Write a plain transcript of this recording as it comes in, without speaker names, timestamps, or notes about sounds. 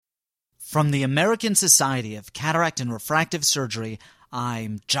From the American Society of Cataract and Refractive Surgery,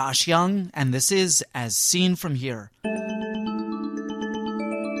 I'm Josh Young, and this is As Seen From Here.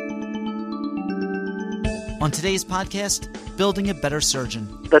 On today's podcast, Building a Better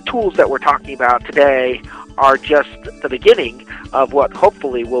Surgeon. The tools that we're talking about today are just the beginning of what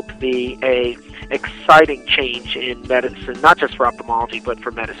hopefully will be a exciting change in medicine, not just for ophthalmology, but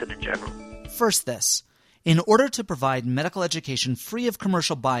for medicine in general. First this. In order to provide medical education free of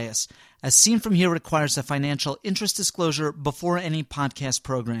commercial bias, As Seen From Here requires a financial interest disclosure before any podcast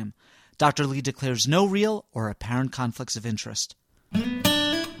program. Dr. Lee declares no real or apparent conflicts of interest.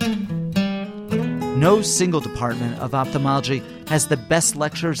 No single department of ophthalmology has the best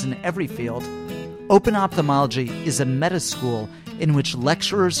lecturers in every field. Open Ophthalmology is a meta school in which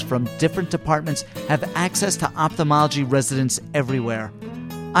lecturers from different departments have access to ophthalmology residents everywhere.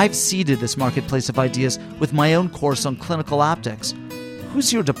 I've seeded this marketplace of ideas with my own course on clinical optics.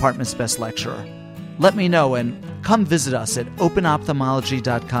 Who's your department's best lecturer? Let me know and come visit us at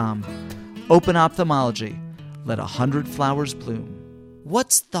openophthalmology.com. Open Ophthalmology. Let 100 flowers bloom.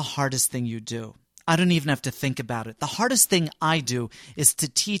 What's the hardest thing you do? I don't even have to think about it. The hardest thing I do is to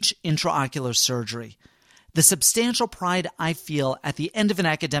teach intraocular surgery. The substantial pride I feel at the end of an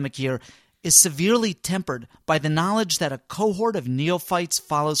academic year is severely tempered by the knowledge that a cohort of neophytes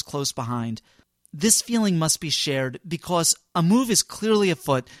follows close behind. This feeling must be shared because a move is clearly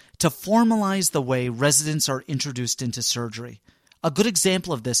afoot to formalize the way residents are introduced into surgery. A good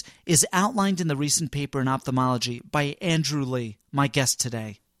example of this is outlined in the recent paper in Ophthalmology by Andrew Lee, my guest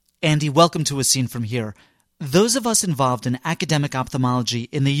today. Andy, welcome to As Seen From Here. Those of us involved in academic ophthalmology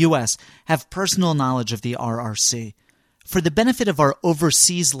in the U.S. have personal knowledge of the RRC. For the benefit of our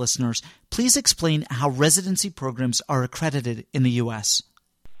overseas listeners, please explain how residency programs are accredited in the U.S.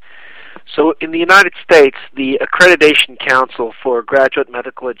 So in the United States, the Accreditation Council for Graduate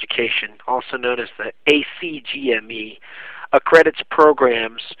Medical Education, also known as the ACGME, accredits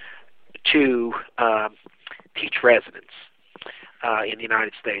programs to teach residents in the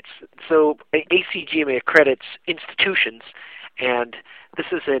United States. So ACGME accredits institutions, and this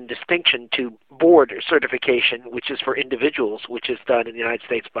is in distinction to board certification, which is for individuals, which is done in the United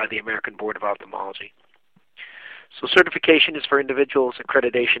States by the American Board of Ophthalmology. So certification is for individuals,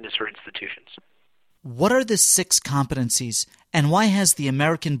 accreditation is for institutions. What are the 6 competencies, and why has the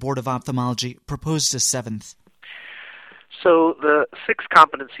American Board of Ophthalmology proposed a 7th? So the 6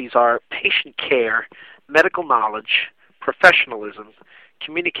 competencies are patient care, medical knowledge, professionalism,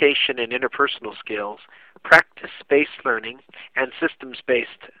 communication and interpersonal skills, practice-based learning, and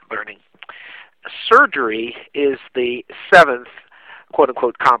systems-based learning. Surgery is the 7th,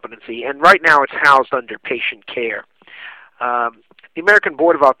 quote-unquote, competency, and right now it's housed under patient care. The American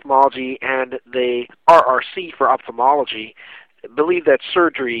Board of Ophthalmology and the RRC for ophthalmology believe that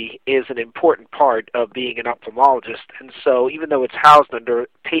surgery is an important part of being an ophthalmologist, and so even though it's housed under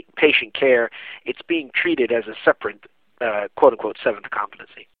patient care, it's being treated as a separate, quote-unquote, 7th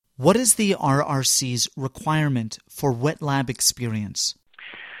competency. What is the RRC's requirement for wet lab experience?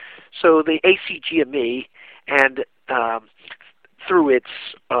 So the ACGME and through its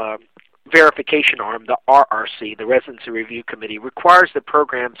verification arm, the RRC, the Residency Review Committee, requires that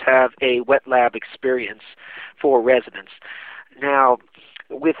programs have a wet lab experience for residents. Now,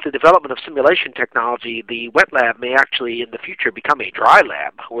 with the development of simulation technology, the wet lab may actually in the future become a dry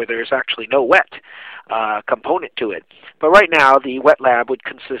lab where there's actually no wet component to it. But right now, the wet lab would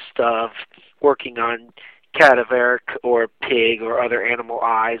consist of working on cadaveric or pig or other animal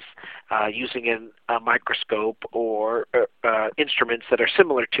eyes using a microscope or instruments that are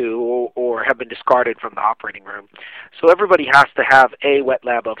similar to or have been discarded from the operating room. So everybody has to have a wet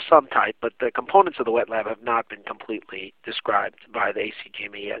lab of some type, but the components of the wet lab have not been completely described by the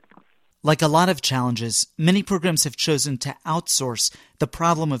ACGME yet. Like a lot of challenges, many programs have chosen to outsource the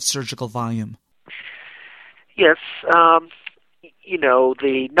problem of surgical volume. Yes,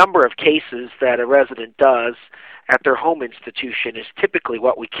 the number of cases that a resident does at their home institution is typically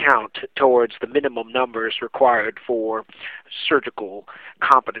what we count towards the minimum numbers required for surgical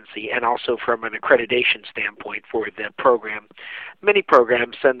competency and also from an accreditation standpoint for the program. Many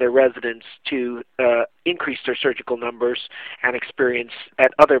programs send their residents to increase their surgical numbers and experience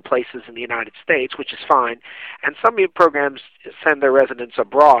at other places in the United States, which is fine. And some programs send their residents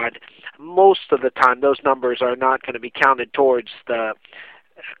abroad. Most of the time, those numbers are not going to be counted towards the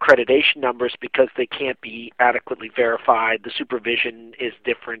accreditation numbers because they can't be adequately verified. The supervision is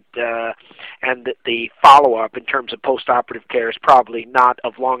different, and the follow-up in terms of post-operative care is probably not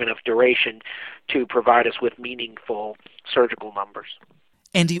of long enough duration to provide us with meaningful surgical numbers.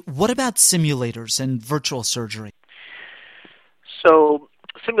 Andy, what about simulators and virtual surgery? So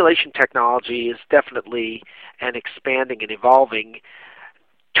simulation technology is definitely an expanding and evolving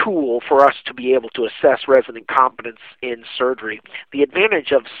tool for us to be able to assess resident competence in surgery. The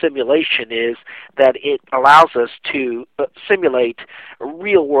advantage of simulation is that it allows us to simulate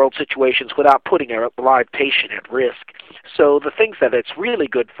real-world situations without putting a live patient at risk. So the things that it's really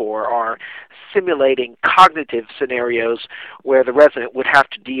good for are simulating cognitive scenarios where the resident would have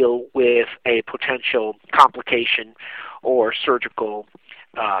to deal with a potential complication or surgical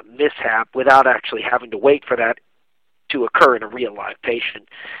mishap without actually having to wait for that to occur in a real live patient.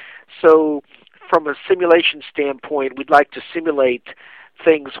 So from a simulation standpoint, we'd like to simulate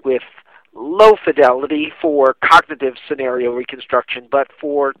things with low fidelity for cognitive scenario reconstruction, but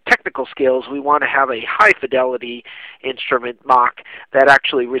for technical skills, we want to have a high fidelity instrument mock that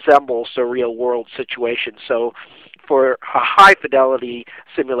actually resembles a real world situation. So for a high fidelity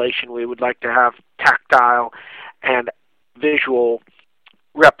simulation, we would like to have tactile and visual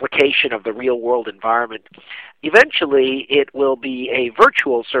replication of the real world environment. Eventually, it will be a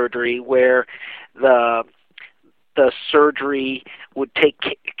virtual surgery where the surgery would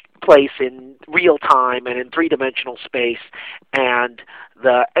take place in real time and in three-dimensional space, and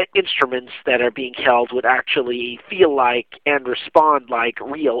the instruments that are being held would actually feel like and respond like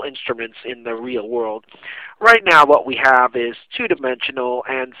real instruments in the real world. Right now what we have is two-dimensional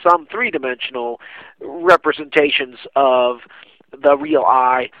and some three-dimensional representations of the real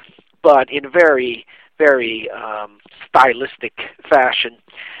eye, but in very, very stylistic fashion,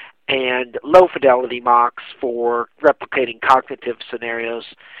 and low fidelity mocks for replicating cognitive scenarios.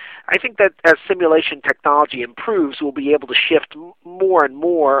 I think that as simulation technology improves, we'll be able to shift more and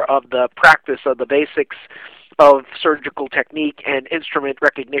more of the practice of the basics of surgical technique and instrument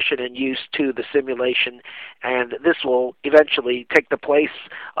recognition and use to the simulation, and this will eventually take the place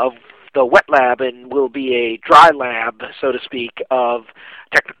of the wet lab and will be a dry lab, so to speak, of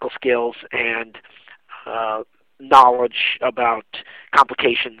technical skills and knowledge about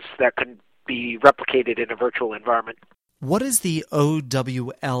complications that can be replicated in a virtual environment. What is the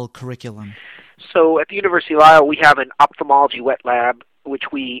OWL curriculum? So at the University of Iowa, we have an ophthalmology wet lab, which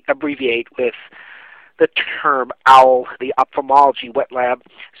we abbreviate with the term OWL, the ophthalmology wet lab.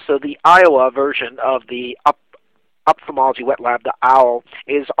 So the Iowa version of the ophthalmology wet lab, the OWL,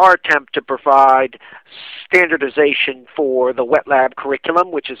 is our attempt to provide standardization for the wet lab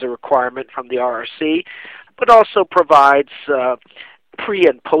curriculum, which is a requirement from the RRC, but also provides pre-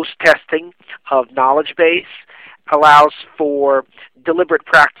 and post-testing of knowledge base, allows for deliberate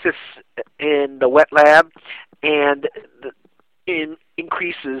practice in the wet lab, and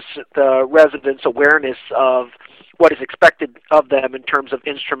increases the residents' awareness of what is expected of them in terms of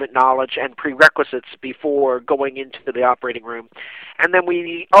instrument knowledge and prerequisites before going into the operating room. And then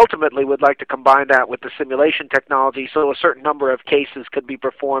we ultimately would like to combine that with the simulation technology so a certain number of cases could be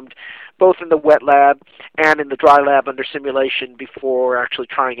performed both in the wet lab and in the dry lab under simulation before actually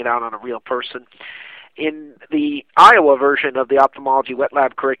trying it out on a real person. In the Iowa version of the ophthalmology wet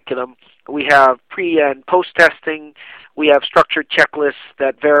lab curriculum, we have pre- and post-testing. We have structured checklists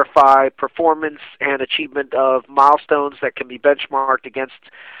that verify performance and achievement of milestones that can be benchmarked against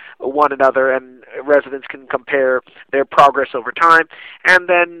one another, and residents can compare their progress over time. And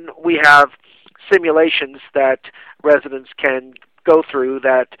then we have simulations that residents can go through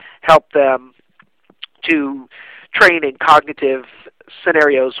that help them to train in cognitive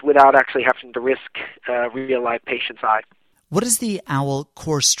scenarios without actually having to risk real-life patient's eye. What is the OWL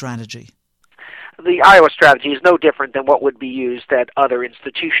core strategy? The Iowa strategy is no different than what would be used at other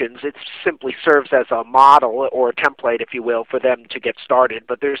institutions. It simply serves as a model or a template, if you will, for them to get started.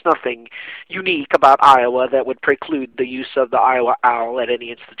 But there's nothing unique about Iowa that would preclude the use of the Iowa OWL at any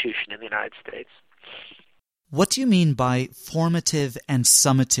institution in the United States. What do you mean by formative and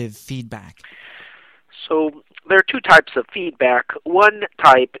summative feedback? So there are two types of feedback. One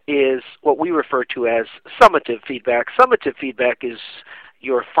type is what we refer to as summative feedback. Summative feedback is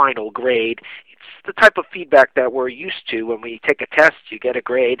your final grade. It's the type of feedback that we're used to. When we take a test, you get a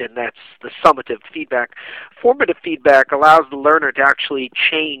grade, and that's the summative feedback. Formative feedback allows the learner to actually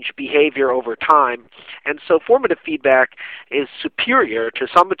change behavior over time. And so formative feedback is superior to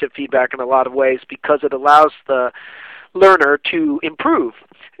summative feedback in a lot of ways because it allows the learner to improve.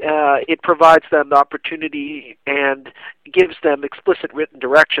 It provides them the opportunity and gives them explicit written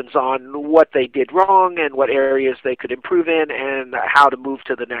directions on what they did wrong and what areas they could improve in and how to move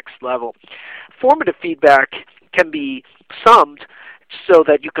to the next level. Formative feedback can be summed so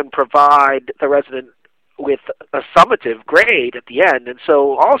that you can provide the resident with a summative grade at the end. And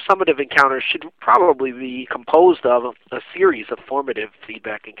so all summative encounters should probably be composed of a series of formative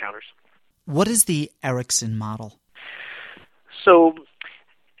feedback encounters. What is the Erickson model? So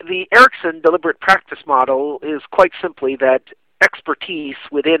the Erickson deliberate practice model is quite simply that expertise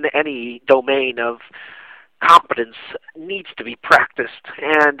within any domain of competence needs to be practiced,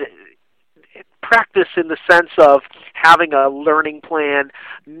 and practice in the sense of having a learning plan,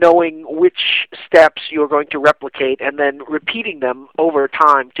 knowing which steps you're going to replicate, and then repeating them over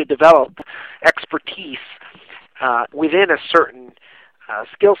time to develop expertise within a certain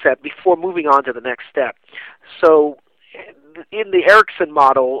skill set before moving on to the next step. So in the Erickson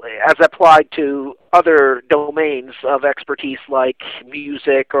model, as applied to other domains of expertise like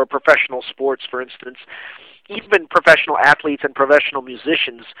music or professional sports, for instance, even professional athletes and professional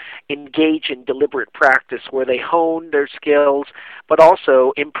musicians engage in deliberate practice where they hone their skills but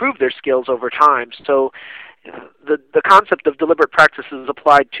also improve their skills over time. So the concept of deliberate practice is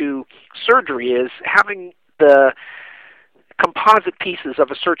applied to surgery is having the composite pieces of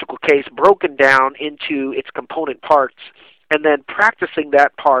a surgical case broken down into its component parts and then practicing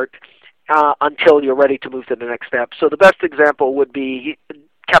that part until you're ready to move to the next step. So the best example would be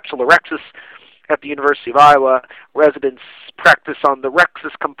capsulorhexis at the University of Iowa. Residents practice on the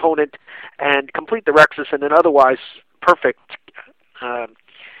rhexis component and complete the rhexis in an otherwise perfect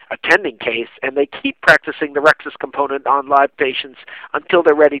attending case, and they keep practicing the rhexis component on live patients until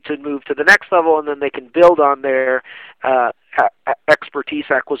they're ready to move to the next level, and then they can build on their expertise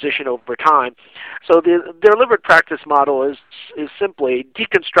acquisition over time. So the deliberate practice model is simply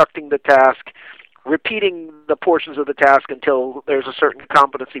deconstructing the task, repeating the portions of the task until there's a certain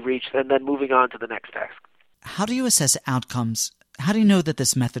competency reached, and then moving on to the next task. How do you assess outcomes? How do you know that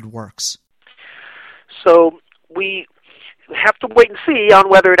this method works? So we have to wait and see on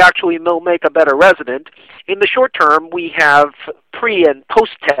whether it actually will make a better resident. In the short term, we have pre- and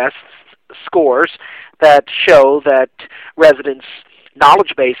post-test scores that show that residents'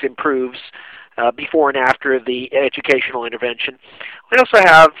 knowledge base improves before and after the educational intervention. We also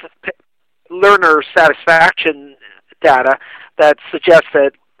have learner satisfaction data that suggests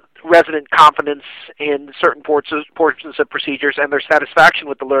that resident confidence in certain portions of procedures and their satisfaction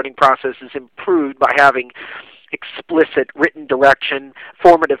with the learning process is improved by having explicit written direction,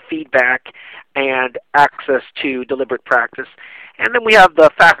 formative feedback, and access to deliberate practice. And then we have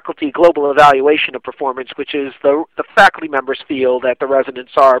the faculty global evaluation of performance, which is the faculty members feel that the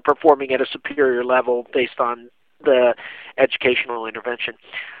residents are performing at a superior level based on the educational intervention.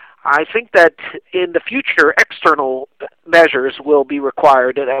 I think that in the future, external measures will be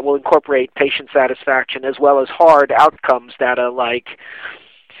required that will incorporate patient satisfaction as well as hard outcomes data like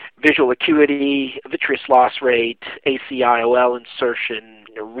visual acuity, vitreous loss rate, ACIOL insertion,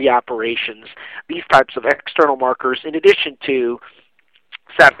 reoperations. These types of external markers, in addition to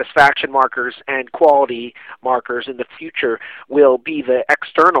satisfaction markers and quality markers in the future, will be the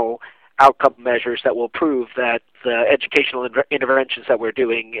external outcome measures that will prove that the educational interventions that we're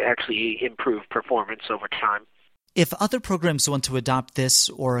doing actually improve performance over time. If other programs want to adopt this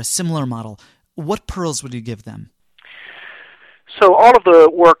or a similar model, what pearls would you give them? So all of the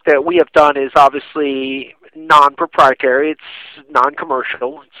work that we have done is obviously non-proprietary, it's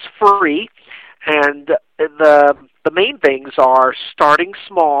non-commercial, it's free, and the main things are starting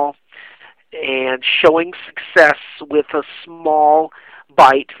small and showing success with a small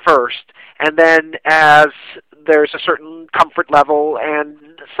bite first, and then as there's a certain comfort level and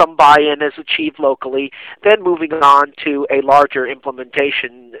some buy-in is achieved locally, then moving on to a larger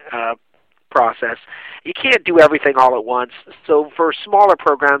implementation process. You can't do everything all at once. So for smaller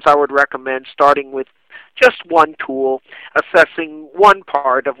programs, I would recommend starting with just one tool, assessing one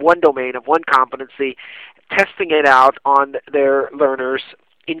part of one domain of one competency, testing it out on their learners,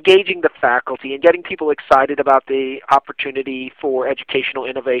 engaging the faculty and getting people excited about the opportunity for educational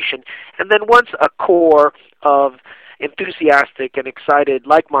innovation. And then once a core of enthusiastic and excited,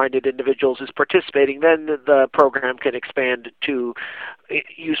 like-minded individuals is participating, then the program can expand to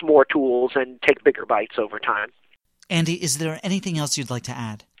use more tools and take bigger bites over time. Andy, is there anything else you'd like to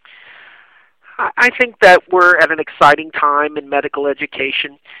add? I think that we're at an exciting time in medical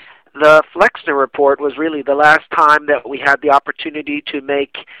education. The Flexner Report was really the last time that we had the opportunity to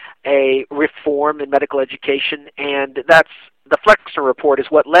make a reform in medical education, and the Flexner Report is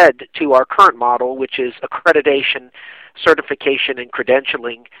what led to our current model, which is accreditation, certification, and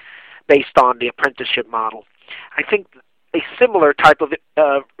credentialing based on the apprenticeship model. I think a similar type of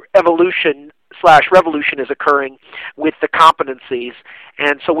evolution/revolution is occurring with the competencies,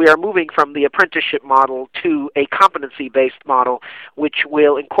 and so we are moving from the apprenticeship model to a competency-based model, which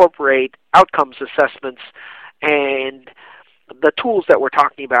will incorporate outcomes assessments, and the tools that we're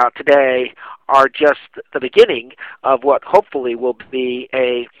talking about today are just the beginning of what hopefully will be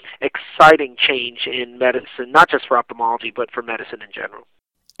a exciting change in medicine, not just for ophthalmology, but for medicine in general.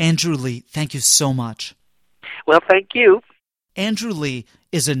 Andrew Lee, thank you so much. Well, thank you. Andrew Lee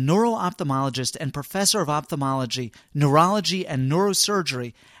is a neuro-ophthalmologist and professor of ophthalmology, neurology, and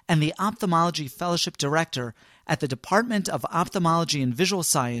neurosurgery, and the Ophthalmology Fellowship Director at the Department of Ophthalmology and Visual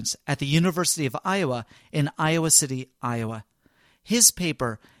Science at the University of Iowa in Iowa City, Iowa. His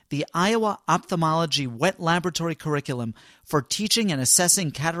paper, The Iowa Ophthalmology Wet Laboratory Curriculum for Teaching and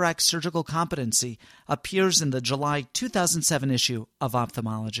Assessing Cataract Surgical Competency, appears in the July 2007 issue of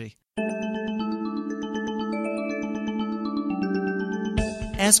Ophthalmology.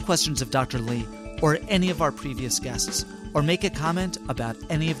 Ask questions of Dr. Lee or any of our previous guests, or make a comment about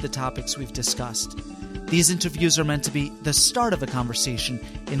any of the topics we've discussed. These interviews are meant to be the start of a conversation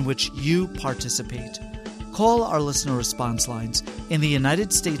in which you participate. Call our listener response lines in the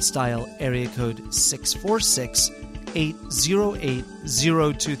United States dial area code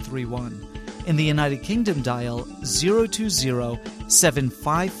 646-808-0231. In the United Kingdom dial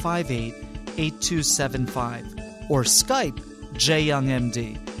 020-7558-8275 or Skype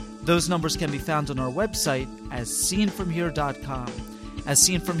JYoungMD. Those numbers can be found on our website as seenfromhere.com. As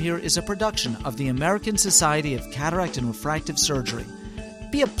Seen From Here is a production of the American Society of Cataract and Refractive Surgery.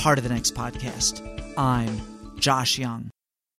 Be a part of the next podcast. I'm Josh Young.